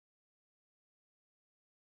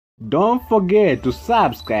Don't forget to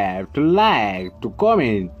subscribe, to like, to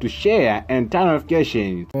comment, to share, and turn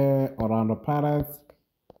notifications. Orlando Pirates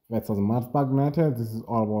versus Martizburg United. This is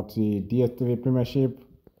all about the DSTV Premiership.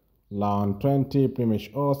 Round 20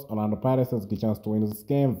 Premiership host. Orlando Pirates has the chance to win this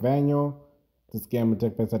game. Venue. This game will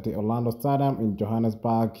take place at the Orlando Stadium in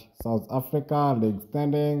Johannesburg, South Africa. League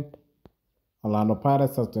standing. Orlando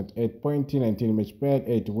Pirates has 28 points, 19 match played,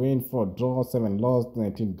 8 wins, 4 draws, 7 losses,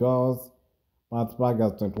 19 goals. Maritzburg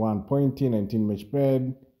has 21 points, 19 match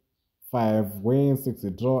played, 5 wins, 6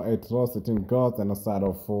 draws, 8 draws, 13 goals, and a side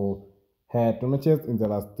of 4 head 2 matches. In the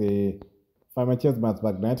last 5 matches,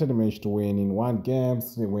 Maritzburg United managed to win in 1 game,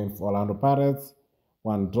 3 wins for Orlando Pirates,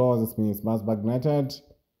 1 draw. This means Maritzburg United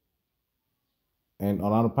and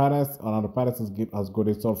Orlando Pirates has got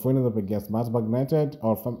a sort of winners up against Maritzburg United.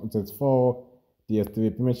 All 4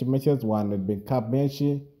 DSTV Premiership matches, 1 Nedbank Cup match,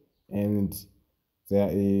 and there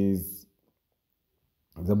is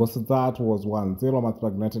the most of that was 1-0.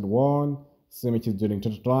 Maritzburg United won 3 matches during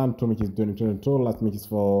 2021, 2 matches during 2022. Last matches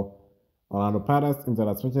for Orlando Pirates. In the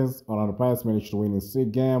last matches, Orlando Pirates managed to win in 3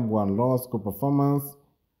 games, 1 loss, good performance.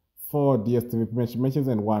 4 DSTV Premiership matches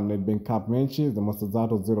and 1 Nedbank Cup matches. The most of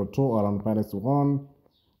that was 0-2. Orlando Pirates won.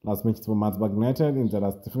 Last matches for Maritzburg United. In the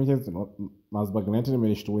last 2 matches, Maritzburg United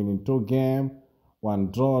managed to win in 2 games,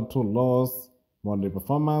 1 draw, 2 loss. Monday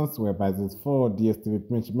performance, whereby there's 4 DSTV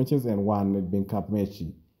Premiership matches and 1 Nedbank Cup match.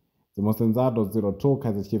 The most in that was 0-2.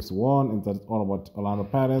 Kaizer Chiefs won, and that's all about Orlando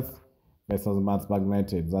Pirates versus Maritzburg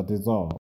United. That is all.